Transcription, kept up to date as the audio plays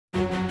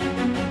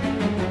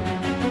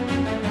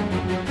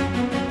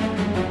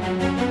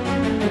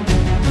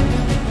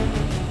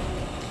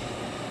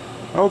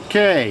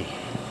Okay,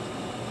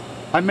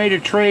 I made a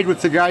trade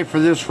with the guy for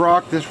this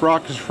rock. This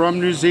rock is from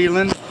New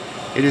Zealand.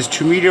 It is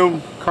Tumido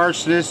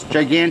carcinus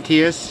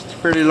giganteus. It's a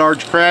fairly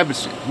large crab.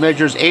 It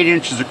measures 8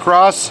 inches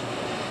across.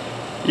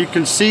 You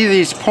can see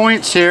these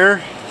points here,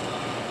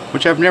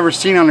 which I've never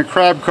seen on a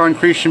crab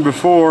concretion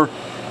before,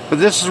 but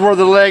this is where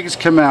the legs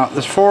come out.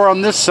 There's 4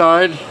 on this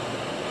side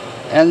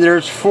and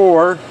there's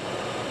 4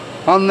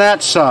 on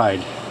that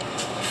side.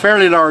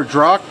 Fairly large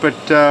rock, but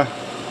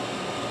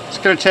it's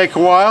going to take a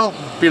while.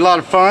 Be a lot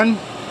of fun.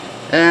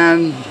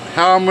 And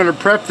how I'm going to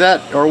prep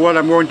that, or what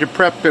I'm going to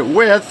prep it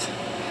with,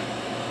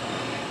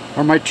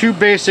 are my 2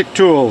 basic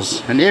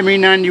tools, an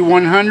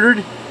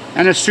ME9100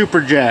 and a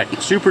Super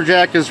Jack. Super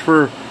Jack is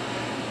for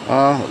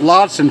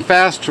lots and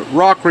fast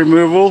rock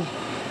removal,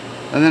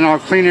 and then I'll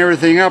clean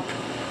everything up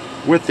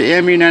with the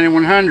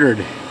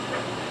ME9100.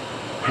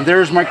 And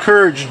there's my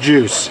courage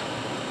juice.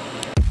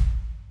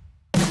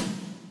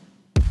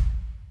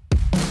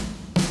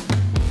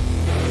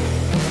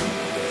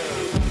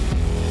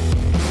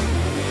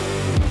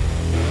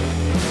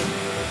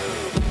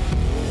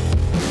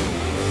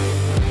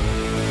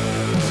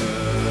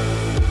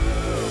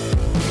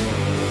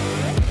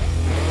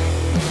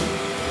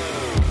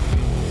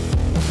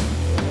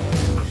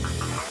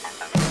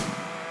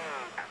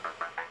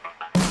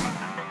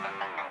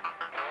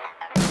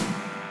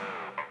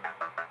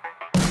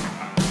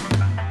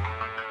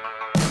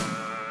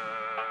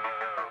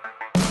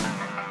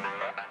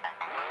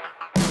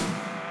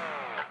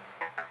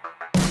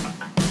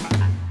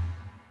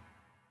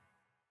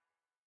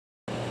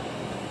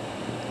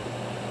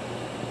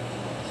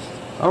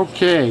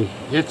 Okay,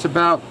 it's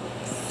about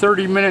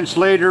 30 minutes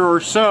later or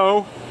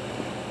so.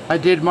 I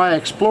did my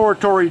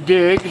exploratory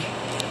dig,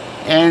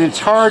 and it's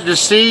hard to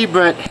see,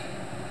 but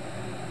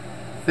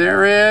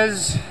there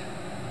is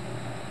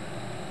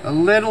a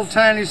little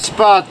tiny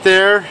spot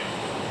there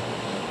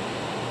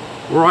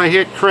where I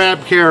hit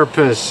crab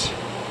carapace.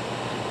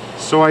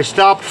 So I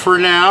stopped for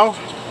now.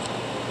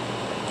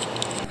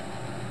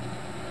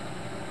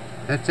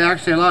 That's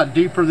actually a lot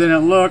deeper than it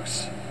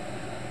looks.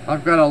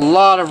 I've got a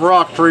lot of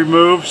rock to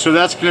remove, so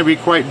that's going to be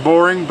quite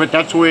boring, but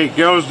that's the way it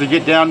goes to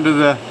get down to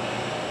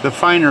the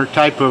finer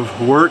type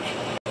of work.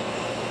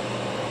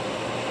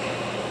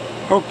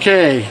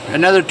 Okay,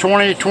 another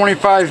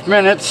 20-25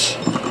 minutes,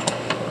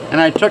 and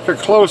I took a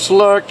close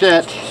look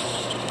at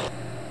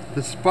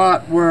the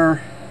spot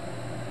where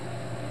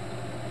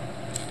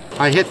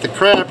I hit the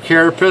crab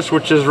carapace,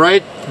 which is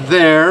right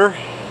there,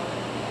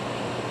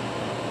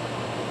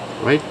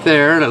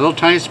 that little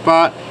tiny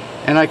spot.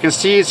 And I can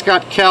see it's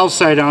got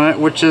calcite on it,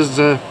 which is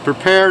the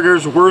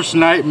preparator's worst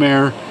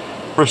nightmare,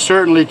 or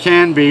certainly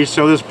can be,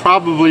 so this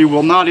probably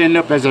will not end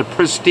up as a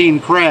pristine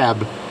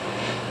crab.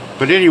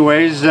 But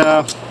anyways,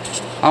 I'm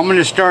going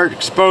to start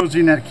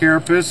exposing that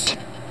carapace.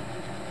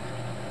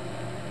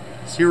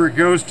 See where it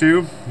goes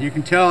to. You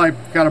can tell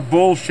I've got a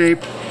bowl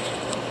shape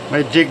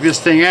when I dig this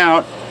thing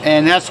out,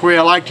 and that's the way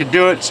I like to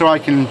do it, so I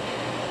can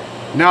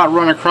not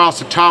run across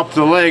the top of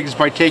the legs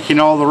by taking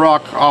all the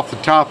rock off the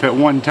top at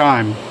one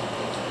time.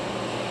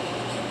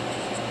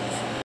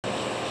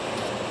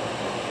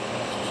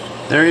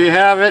 There you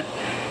have it.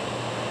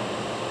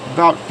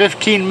 About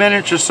 15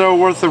 minutes or so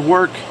worth of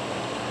work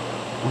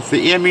with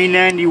the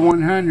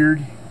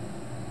ME9100,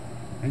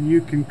 and you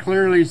can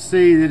clearly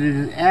see that it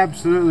is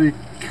absolutely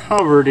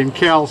covered in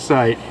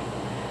calcite.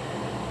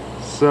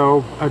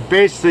 So I'm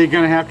basically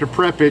going to have to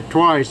prep it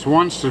twice,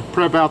 once to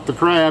prep out the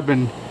crab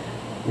and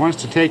once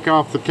to take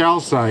off the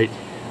calcite.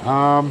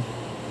 The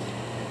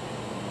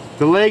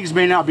legs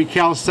may not be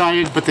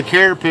calcited, but the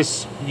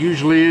carapace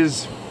usually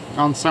is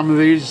on some of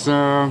these,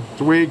 the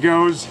way it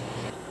goes.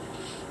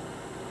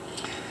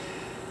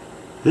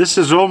 This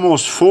is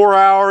almost 4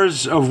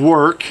 hours of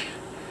work.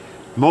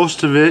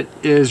 Most of it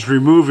is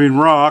removing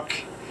rock,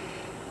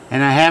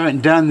 and I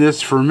haven't done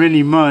this for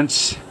many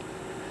months,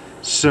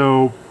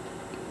 so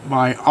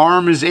my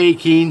arm is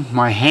aching,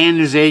 my hand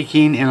is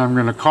aching, and I'm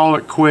going to call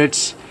it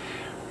quits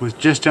with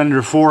just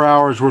under 4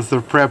 hours worth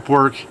of prep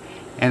work,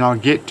 and I'll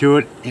get to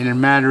it in a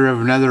matter of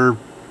another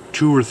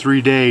 2 or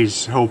 3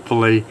 days,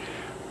 hopefully,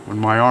 when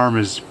my arm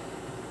is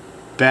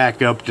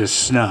back up to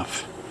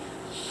snuff.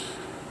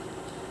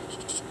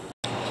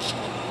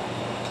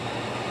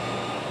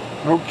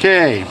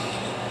 Okay,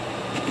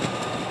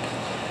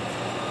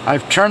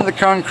 I've turned the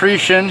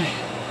concretion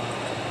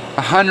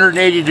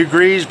 180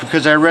 degrees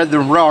because I read the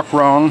rock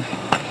wrong.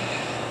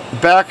 The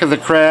back of the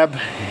crab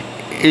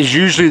is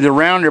usually the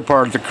rounder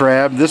part of the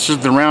crab. This is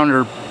the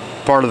rounder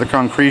part of the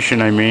concretion,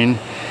 I mean.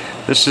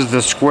 This is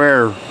the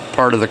square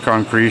part of the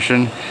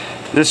concretion.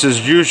 This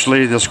is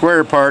usually, the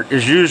square part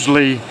is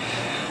usually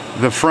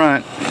the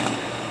front.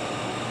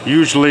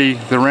 Usually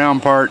the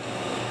round part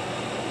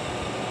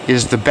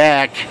is the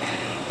back,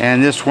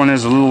 and this one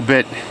is a little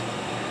bit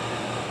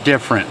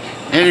different.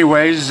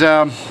 Anyways,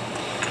 I've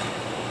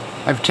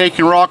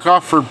taken rock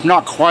off for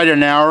not quite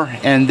an hour,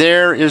 and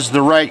there is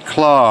the right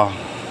claw,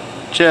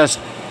 just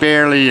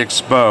barely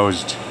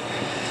exposed.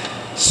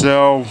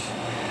 So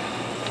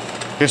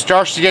It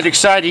starts to get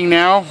exciting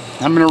now.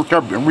 I'm going to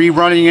start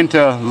rerunning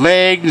into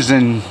legs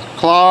and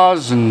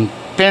claws and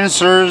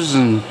pincers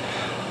and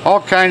all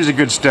kinds of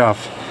good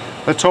stuff.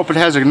 Let's hope it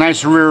has a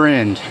nice rear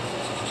end.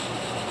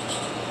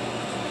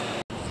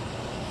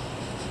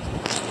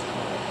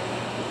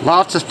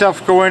 Lots of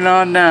stuff going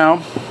on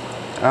now.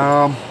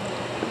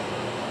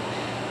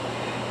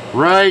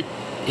 Right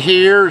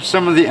here,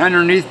 some of the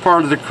underneath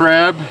part of the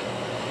crab.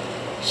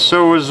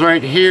 So is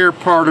right here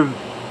part of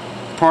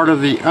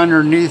the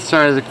underneath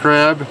side of the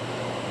crab,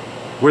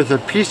 with a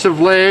piece of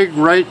leg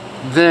right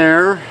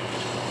there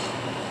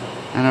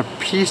and a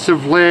piece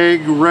of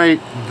leg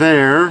right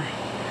there.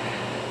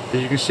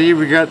 As you can see,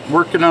 we got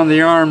working on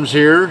the arms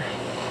here.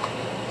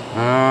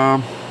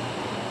 Trying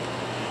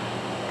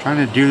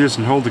to do this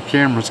and hold the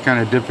camera is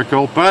kind of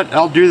difficult, but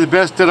I'll do the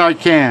best that I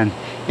can.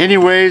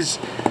 Anyways,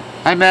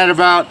 I'm at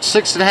about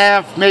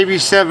 6.5, maybe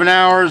 7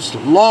 hours.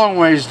 Long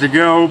ways to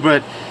go,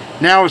 but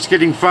now it's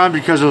getting fun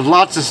because there's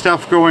lots of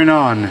stuff going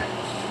on.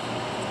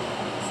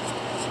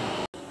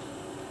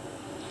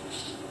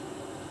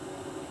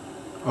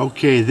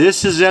 Okay,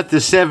 this is at the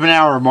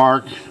 7-hour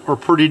mark, or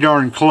pretty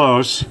darn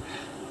close.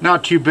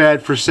 Not too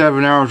bad for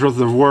 7 hours worth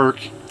of work.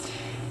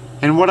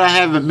 And what I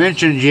haven't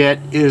mentioned yet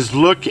is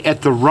look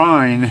at the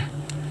rind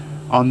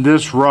on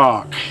this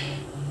rock.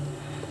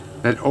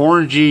 That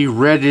orangey,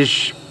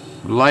 reddish,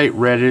 light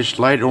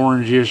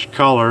orangish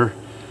color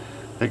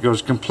that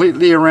goes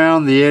completely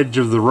around the edge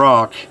of the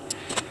rock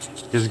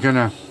is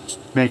gonna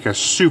make a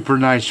super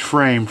nice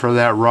frame for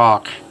that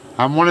rock.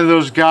 I'm one of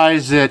those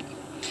guys that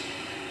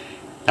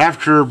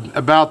after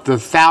about the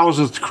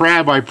 1000th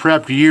crab I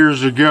prepped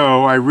years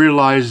ago, I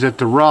realized that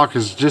the rock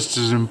is just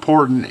as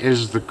important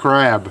as the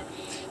crab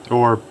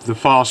or the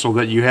fossil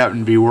that you happen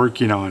to be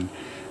working on.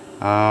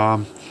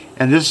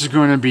 And this is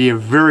going to be a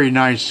very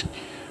nice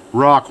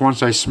rock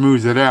once I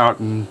smooth it out,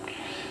 and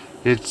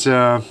it's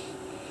a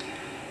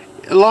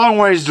long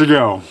ways to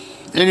go.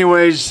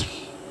 Anyways,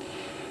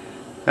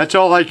 that's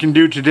all I can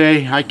do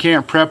today. I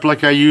can't prep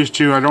like I used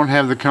to. I don't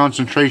have the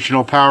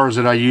concentrational powers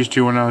that I used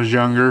to when I was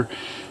younger.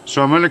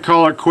 So I'm going to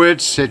call it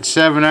quits at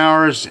 7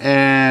 hours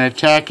and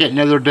attack it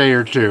another day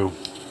or two.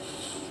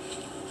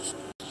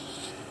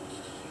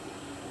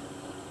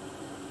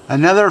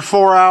 Another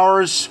 4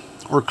 hours,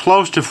 or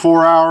close to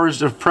 4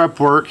 hours of prep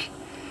work,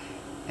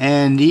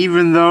 and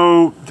even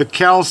though the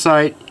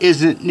calcite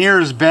isn't near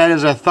as bad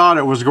as I thought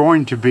it was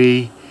going to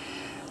be,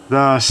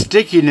 the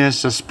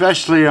stickiness,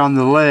 especially on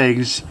the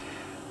legs,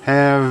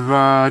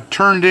 have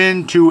turned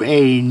into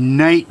a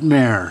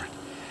nightmare.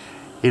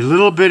 A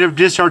little bit of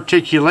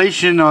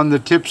disarticulation on the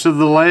tips of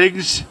the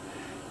legs,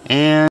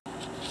 and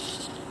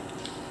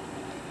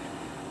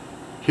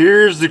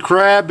here's the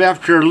crab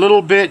after a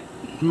little bit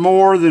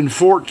more than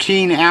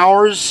 14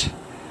 hours.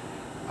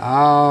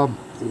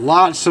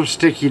 Lots of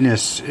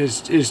stickiness.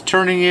 Is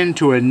turning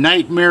into a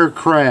nightmare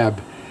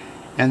crab,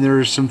 and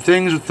there's some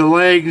things with the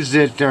legs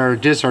that are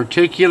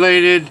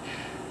disarticulated.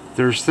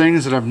 There's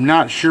things that I'm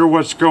not sure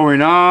what's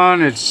going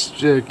on. It's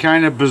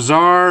kind of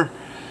bizarre.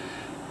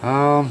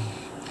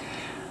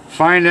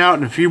 Find out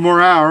in a few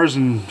more hours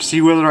and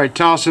see whether I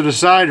toss it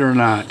aside or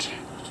not.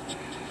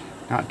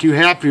 Not too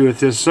happy with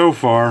this so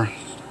far.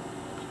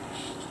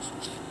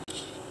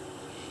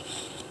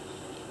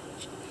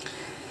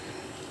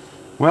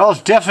 Well,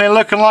 it's definitely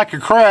looking like a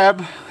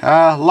crab.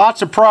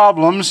 Lots of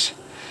problems.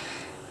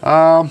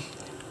 1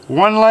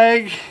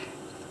 leg,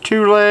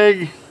 2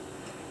 leg,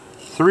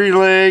 3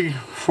 leg,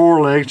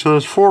 4 legs. So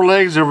there's 4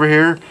 legs over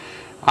here.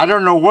 I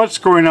don't know what's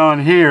going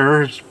on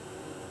here. It's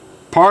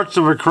parts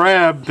of a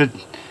crab, but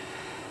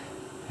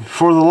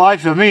for the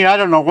life of me, I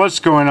don't know what's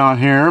going on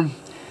here.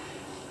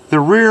 The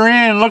rear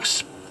end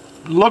looks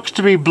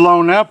to be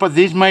blown up, but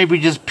these may be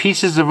just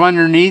pieces of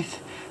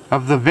underneath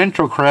of the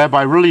ventral crab.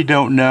 I really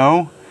don't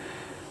know.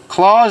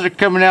 Claws are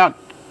coming out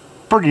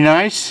pretty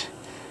nice.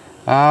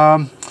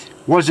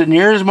 Wasn't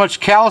near as much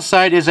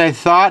calcite as I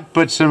thought,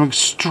 but some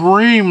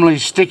extremely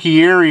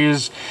sticky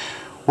areas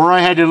where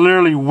I had to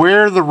literally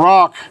wear the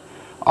rock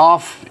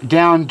off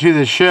down to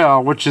the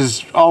shell, which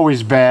is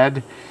always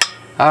bad.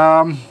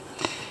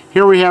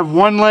 Here we have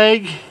 1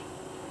 leg,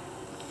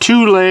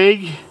 2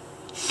 leg,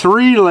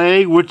 3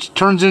 leg, which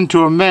turns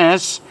into a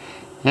mess,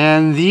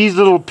 and these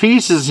little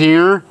pieces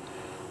here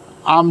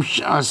I'm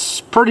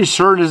pretty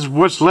certain is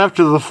what's left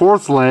of the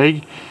 4th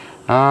leg.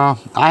 I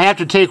have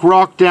to take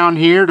rock down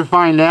here to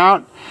find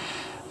out.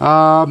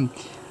 I'm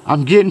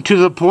getting to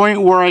the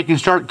point where I can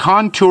start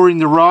contouring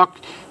the rock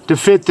to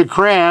fit the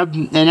crab,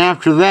 and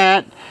after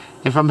that,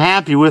 if I'm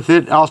happy with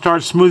it, I'll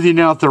start smoothing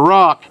out the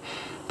rock.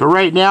 But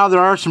right now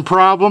there are some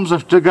problems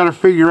I've still got to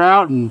figure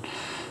out, and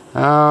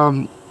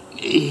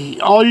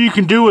all you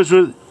can do is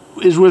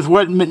with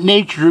what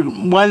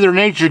Mother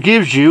Nature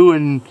gives you,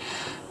 and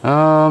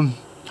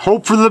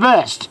hope for the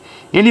best.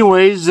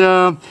 Anyways,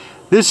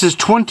 this is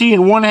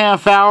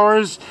 20.5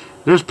 hours.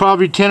 There's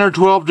probably 10 or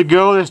 12 to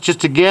go. That's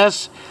just a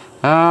guess.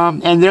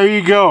 And there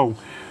you go.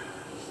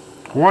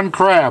 1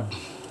 crab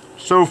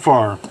so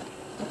far.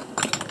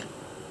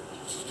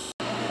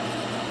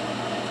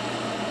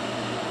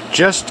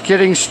 Just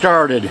getting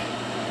started.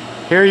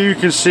 Here you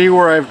can see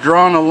where I've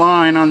drawn a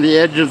line on the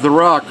edge of the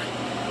rock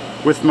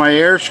with my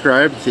air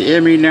scribe, the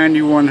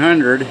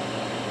ME9100,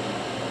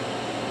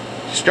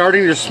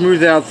 starting to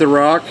smooth out the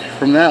rock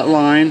from that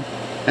line,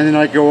 and then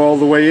I go all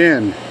the way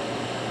in.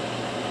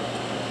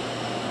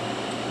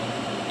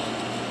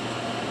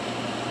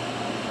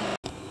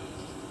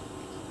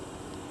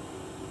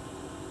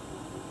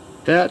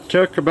 That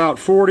took about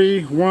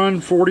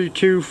 41,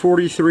 42,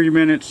 43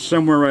 minutes,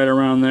 somewhere right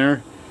around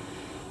there.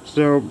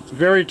 So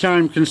very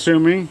time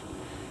consuming,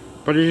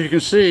 but as you can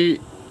see,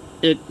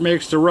 it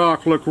makes the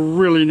rock look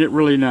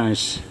really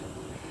nice.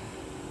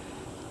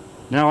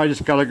 Now I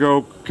just got to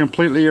go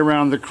completely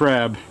around the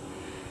crab,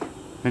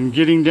 and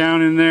getting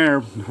down in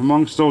there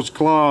amongst those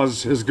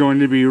claws is going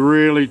to be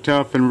really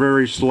tough and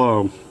very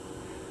slow.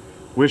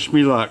 Wish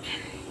me luck.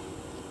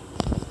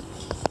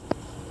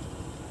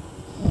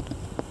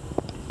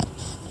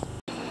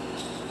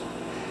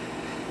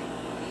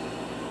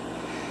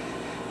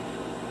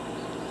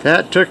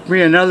 That took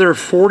me another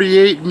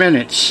 48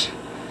 minutes,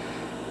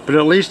 but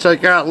at least I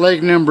got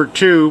leg number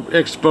 2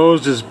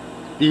 exposed, as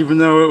even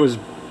though it was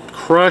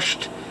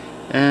crushed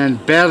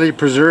and badly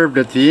preserved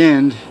at the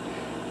end.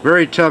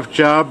 Very tough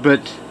job,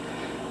 but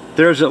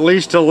there's at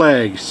least a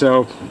leg,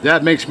 so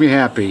that makes me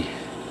happy.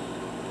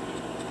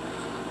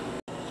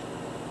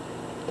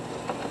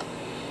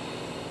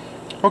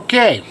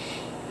 Okay,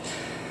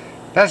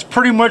 that's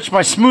pretty much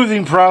my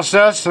smoothing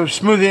process of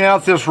smoothing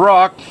out this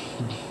rock.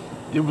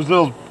 It was a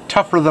little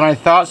tougher than I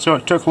thought, so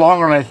it took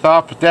longer than I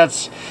thought, but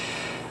that's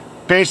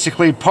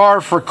basically par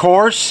for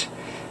course.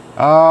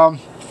 I'm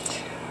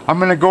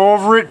going to go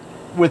over it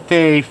with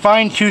a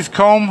fine-tooth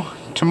comb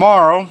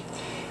tomorrow,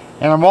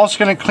 and I'm also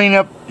going to clean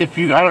up, I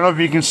don't know if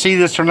you can see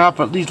this or not,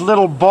 but these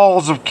little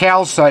balls of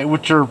calcite,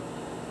 which are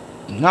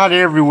not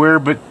everywhere,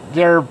 but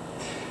they're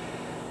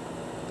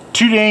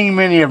too dang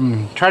many of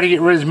them. Try to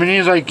get rid of as many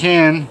as I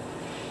can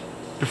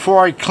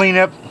before I clean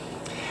up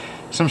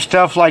some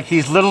stuff like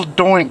these little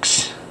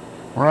doinks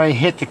where I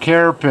hit the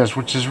carapace,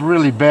 which is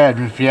really bad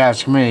if you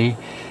ask me,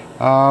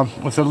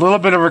 with a little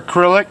bit of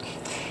acrylic.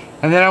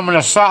 And then I'm going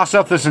to sauce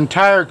up this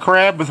entire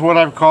crab with what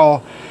I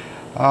call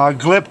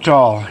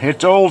Gliptol.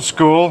 It's old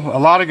school. A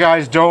lot of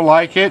guys don't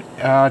like it,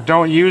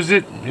 don't use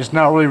it. It's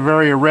not really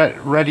very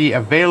ready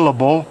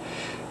available,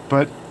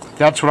 but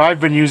that's what I've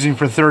been using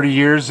for 30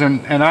 years,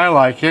 and I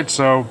like it,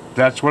 so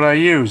that's what I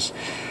use.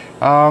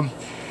 The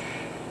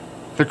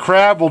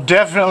crab will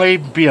definitely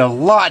be a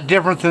lot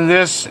different than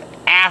this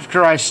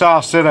after I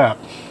sauce it up.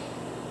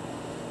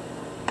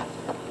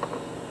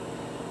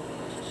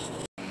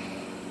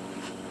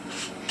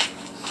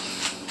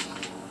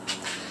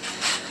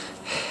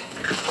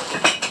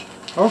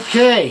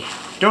 Okay,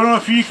 don't know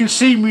if you can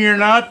see me or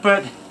not,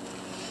 but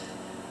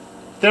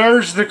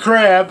there's the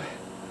crab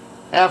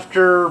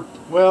after,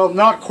 well,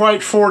 not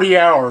quite 40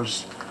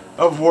 hours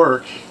of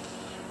work.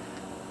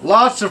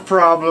 Lots of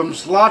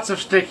problems, lots of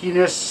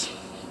stickiness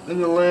in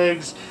the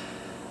legs,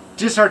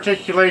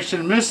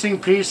 disarticulation, missing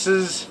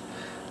pieces,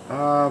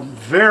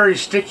 very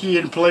sticky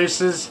in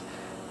places,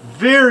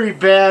 very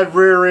bad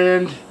rear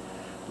end,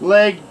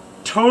 leg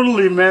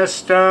totally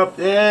messed up.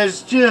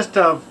 It's just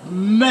a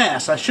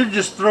mess. I should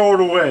just throw it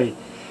away,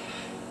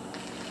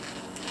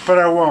 but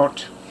I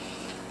won't.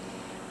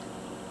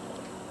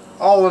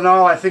 All in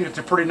all, I think it's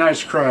a pretty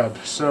nice crab,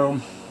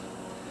 so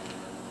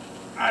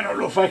I don't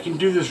know if I can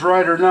do this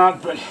right or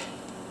not, but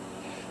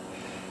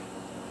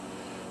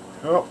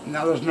oh,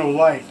 now there's no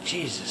light.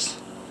 Jesus.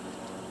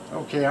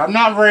 Okay, I'm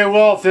not very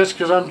well at this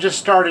because I'm just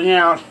starting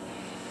out,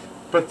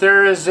 but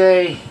there is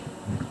a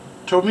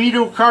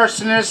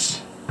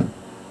Tometocarcinus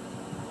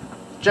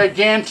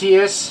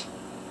giganteus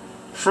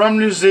from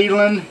New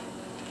Zealand,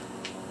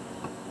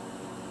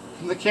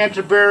 from the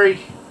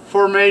Canterbury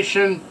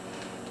Formation,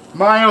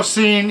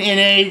 Miocene in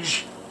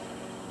age,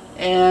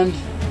 and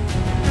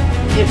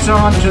it's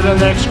on to the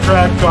next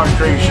crab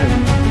concretion.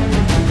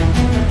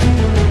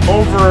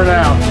 Over and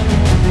out.